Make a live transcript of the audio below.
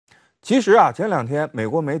其实啊，前2天美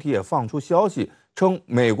国媒体也放出消息，称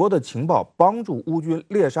美国的情报帮助乌军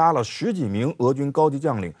猎杀了10几名俄军高级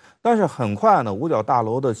将领。但是很快呢，五角大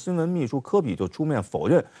楼的新闻秘书科比就出面否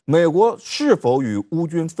认，美国是否与乌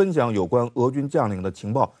军分享有关俄军将领的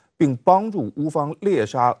情报，并帮助乌方猎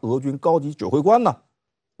杀俄军高级指挥官呢？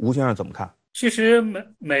吴先生怎么看？其实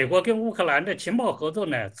美国跟乌克兰的情报合作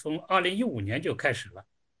呢，从2015年就开始了。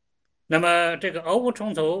那么这个俄乌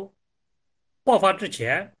冲突爆发之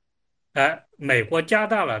前，美国加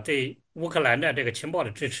大了对乌克兰的这个情报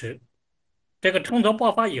的支持。这个冲突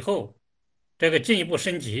爆发以后，这个进一步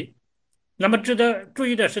升级。那么值得注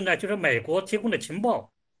意的是呢，就是美国提供的情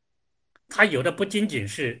报，它有的不仅仅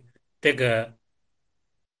是这个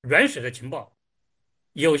原始的情报，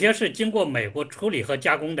有些是经过美国处理和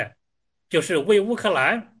加工的，就是为乌克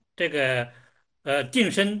兰这个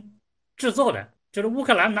定身制作的，就是乌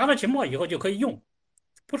克兰拿到情报以后就可以用，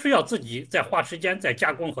不需要自己再花时间再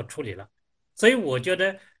加工和处理了。所以我觉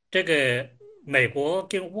得这个美国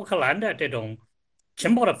跟乌克兰的这种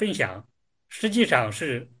情报的分享，实际上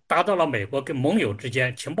是达到了美国跟盟友之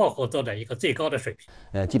间情报合作的一个最高的水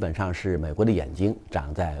平。基本上是美国的眼睛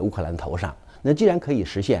长在乌克兰头上。那既然可以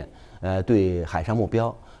实现对海上目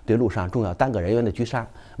标、对陆上重要单个人员的狙杀，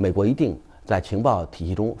美国一定在情报体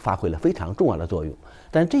系中发挥了非常重要的作用。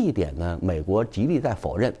但这一点呢，美国极力在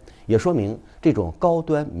否认，也说明这种高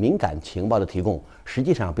端敏感情报的提供，实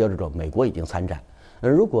际上标志着美国已经参战。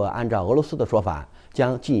如果按照俄罗斯的说法，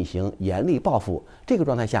将进行严厉报复，这个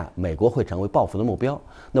状态下，美国会成为报复的目标。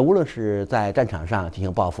那无论是在战场上进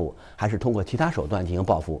行报复，还是通过其他手段进行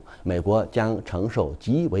报复，美国将承受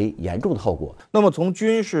极为严重的后果。那么从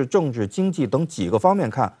军事、政治、经济等几个方面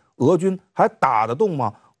看，俄军还打得动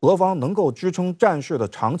吗？俄方能够支撑战事的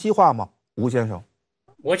长期化吗？吴先生，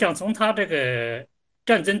我想从他这个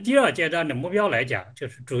战争第2阶段的目标来讲，就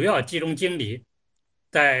是主要集中精力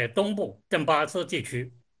在东部顿巴斯地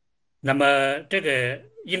区。那么这个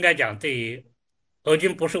应该讲对俄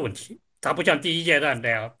军不是问题，它不像第1阶段那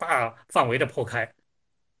样大范围的破开，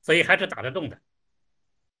所以还是打得动的。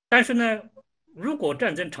但是呢，如果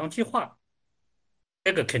战争长期化，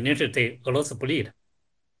这个肯定是对俄罗斯不利的。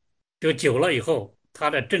就久了以后，它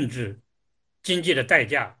的政治、经济的代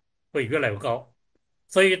价会越来越高。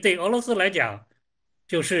所以对俄罗斯来讲，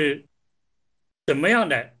就是怎么样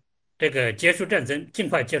的这个结束战争，尽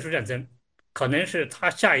快结束战争，可能是他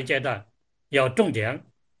下一阶段要重点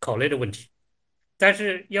考虑的问题。但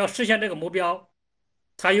是要实现这个目标，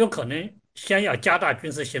他有可能先要加大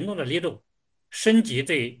军事行动的力度，升级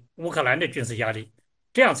对乌克兰的军事压力，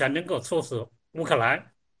这样才能够促使乌克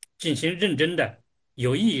兰进行认真的、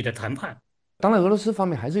有意义的谈判。当然，俄罗斯方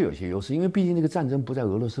面还是有些优势，因为毕竟这个战争不在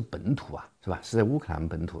俄罗斯本土啊，是吧？是在乌克兰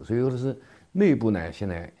本土，所以俄罗斯内部呢，现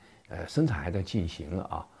在生产还在进行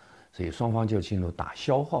啊，所以双方就进入打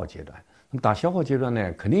消耗阶段。那么打消耗阶段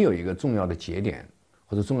呢，肯定有一个重要的节点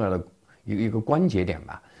或者重要的一个关节点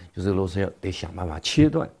吧，就是俄罗斯要得想办法切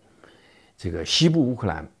断这个西部乌克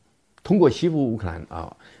兰，通过西部乌克兰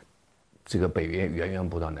啊，这个北约源源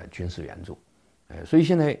不断的军事援助，所以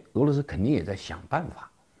现在俄罗斯肯定也在想办法。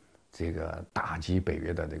这个打击北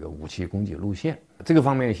约的这个武器供给路线，这个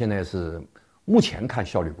方面现在是目前看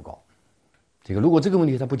效率不高。这个如果这个问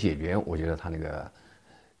题它不解决，我觉得它那个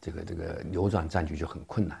这个扭转战局就很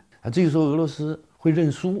困难。至于说俄罗斯会认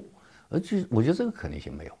输，我觉得这个可能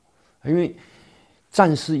性没有，因为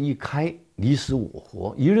战事一开，你死我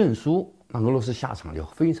活，一认输，那俄罗斯下场就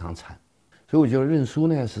非常惨。所以我觉得认输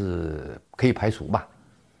呢是可以排除吧。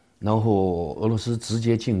然后俄罗斯直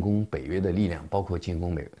接进攻北约的力量，包括进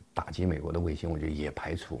攻打击美国的卫星，我觉得也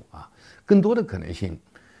排除啊。更多的可能性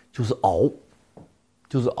就是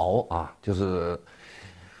熬啊，就是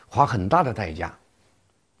花很大的代价，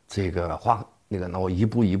这个然后一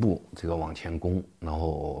步一步这个往前攻，然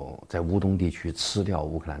后在乌东地区吃掉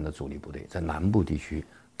乌克兰的主力部队，在南部地区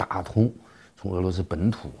打通从俄罗斯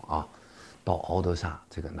本土啊到敖德萨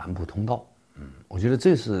这个南部通道。我觉得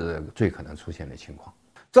这是最可能出现的情况。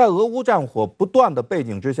在俄乌战火不断的背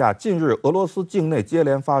景之下，近日俄罗斯境内接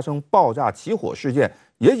连发生爆炸起火事件，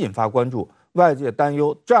也引发关注。外界担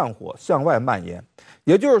忧战火向外蔓延，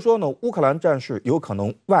也就是说呢，乌克兰战事有可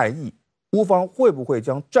能外溢。乌方会不会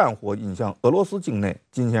将战火引向俄罗斯境内？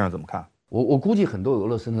金先生怎么看？我估计很多俄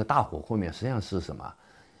罗斯的大火后面实际上是什么？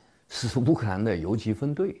是乌克兰的游击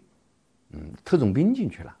分队，特种兵进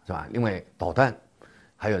去了，是吧？另外导弹，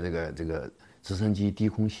还有这个直升机低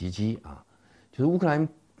空袭击啊，就是乌克兰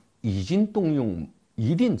已经动用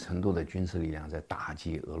一定程度的军事力量在打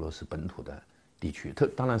击俄罗斯本土的地区，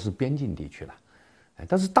当然是边境地区了，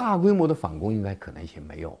但是大规模的反攻应该可能性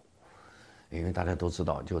没有，因为大家都知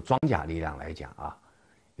道，就装甲力量来讲啊，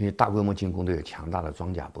因为大规模进攻都有强大的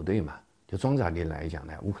装甲部队嘛，就装甲力来讲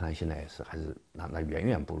呢，乌克兰现在还是那远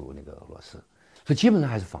远不如那个俄罗斯，所以基本上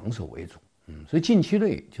还是防守为主。所以近期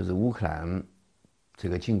内就是乌克兰这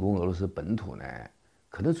个进攻俄罗斯本土呢，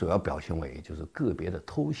可能主要表现为就是个别的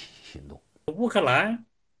偷袭行动。乌克兰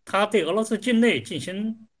它对俄罗斯境内进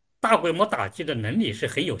行大规模打击的能力是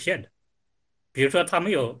很有限的，比如说它没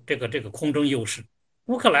有这个空中优势。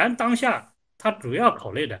乌克兰当下它主要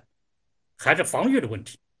考虑的还是防御的问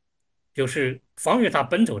题，就是防御它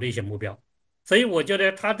本土的一些目标。所以我觉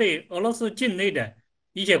得它对俄罗斯境内的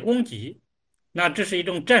一些攻击，那这是一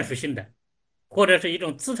种战术性的，或者是一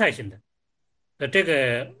种姿态性的，这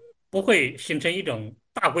个不会形成一种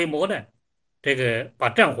大规模的这个把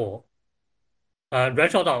战火燃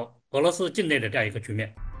烧到俄罗斯境内的这样一个局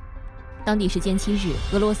面。当地时间7日，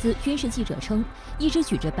俄罗斯军事记者称，一支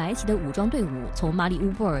举着白旗的武装队伍从马里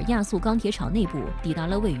乌波尔亚速钢铁厂内部抵达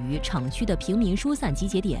了位于厂区的平民疏散集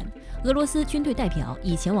结点。俄罗斯军队代表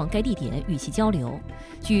已前往该地点与其交流。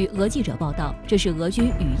据俄记者报道，这是俄军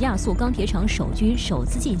与亚速钢铁厂守军首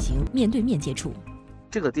次进行面对面接触。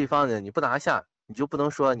这个地方呢，你不拿下，你就不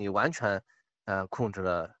能说你完全控制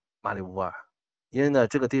了马里乌波尔，因为呢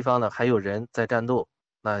这个地方呢还有人在战斗，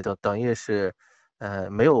那就等于是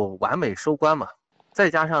没有完美收官嘛。再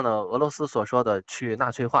加上呢俄罗斯所说的去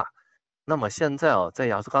纳粹化，那么现在在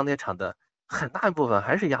亚速钢铁厂的很大一部分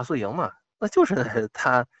还是亚速营嘛，那就是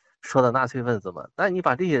他说的纳粹分子嘛。那你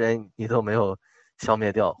把这些人你都没有消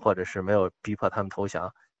灭掉，或者是没有逼迫他们投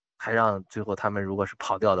降，还让最后他们如果是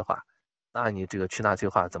跑掉的话，那你这个去纳粹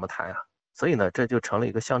化怎么谈呀？所以呢这就成了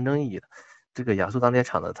一个象征意义的，这个亚速钢铁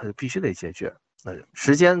厂呢它就必须得解决，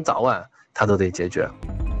时间早晚它都得解决。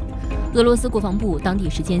俄罗斯国防部当地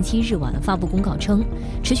时间7日晚发布公告称，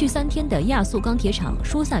持续3天的亚速钢铁厂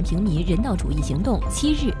疏散平民人道主义行动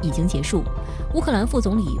7日已经结束。乌克兰副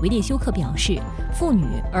总理维列修克表示，妇女、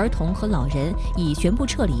儿童和老人已全部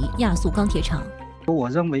撤离亚速钢铁厂。我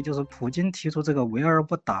认为就是普京提出这个围而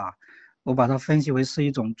不打，我把它分析为是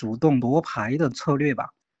一种主动夺牌的策略吧。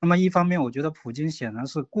那么一方面，我觉得普京显然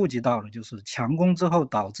是顾及到了就是强攻之后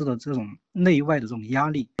导致的这种内外的这种压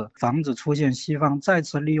力，防止出现西方再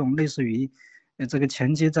次利用类似于这个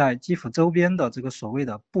前期在基辅周边的这个所谓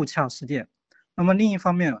的布恰事件。那么另一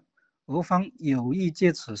方面，俄方有意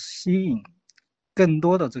借此吸引更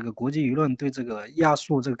多的这个国际舆论对这个亚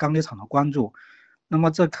速这个钢铁厂的关注。那么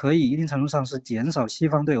这可以一定程度上是减少西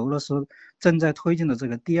方对俄罗斯正在推进的这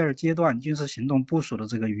个第2阶段军事行动部署的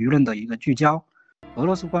这个舆论的一个聚焦。俄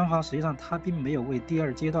罗斯官方实际上它并没有为第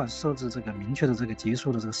2阶段设置这个明确的这个结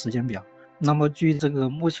束的这个时间表。那么据这个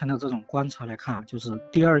目前的这种观察来看，就是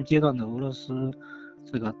第2阶段的俄罗斯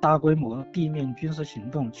这个大规模地面军事行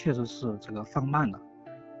动确实是这个放慢了。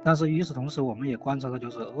但是与此同时，我们也观察到就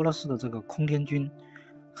是俄罗斯的这个空天军、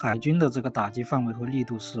海军的这个打击范围和力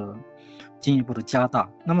度是进一步的加大。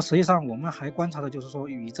那么实际上我们还观察到就是说，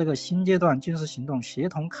与这个新阶段军事行动协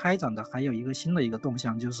同开展的还有一个新的一个动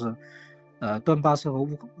向，就是顿巴斯和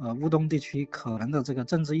乌东地区可能的这个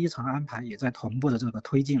政治议程安排也在同步的这个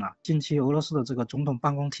推进了。近期俄罗斯的这个总统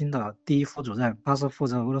办公厅的第1副主任，他是负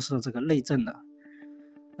责俄罗斯的这个内政的。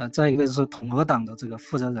再一个是统俄党的这个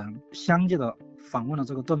负责人，相继的访问了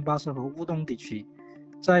这个顿巴斯和乌东地区。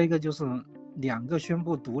再一个就是2个宣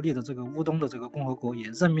布独立的这个乌东的这个共和国也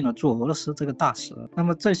任命了驻俄罗斯这个大使。那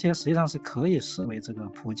么这些实际上是可以视为这个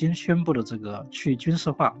普京宣布的这个去军事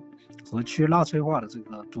化和去纳粹化的这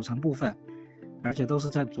个组成部分，而且都是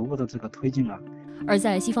在逐步的这个推进了。而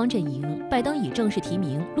在西方阵营，拜登已正式提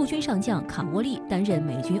名陆军上将卡沃利担任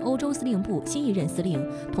美军欧洲司令部新一任司令，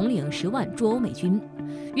统领10万驻欧美军。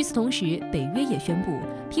与此同时，北约也宣布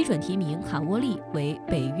批准提名卡沃利为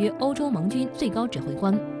北约欧洲盟军最高指挥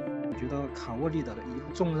官。我觉得卡沃利的一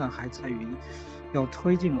个重任还在于要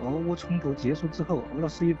推进俄乌冲突结束之后，俄罗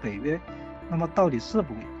斯与北约那么到底是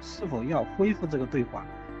否要恢复这个对话，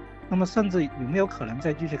那么甚至有没有可能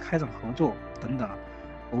再继续开展合作等等。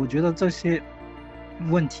我觉得这些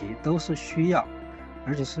问题都是需要，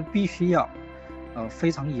而且是必须要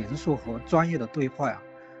非常严肃和专业的对话呀，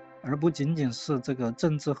而不仅仅是这个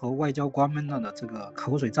政治和外交官们的这个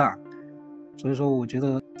口水战。所以说我觉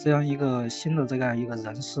得这样一个新的这样一个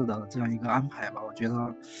人事的这样一个安排吧，我觉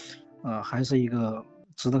得还是一个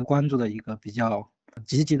值得关注的一个比较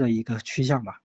积极的一个趋向吧。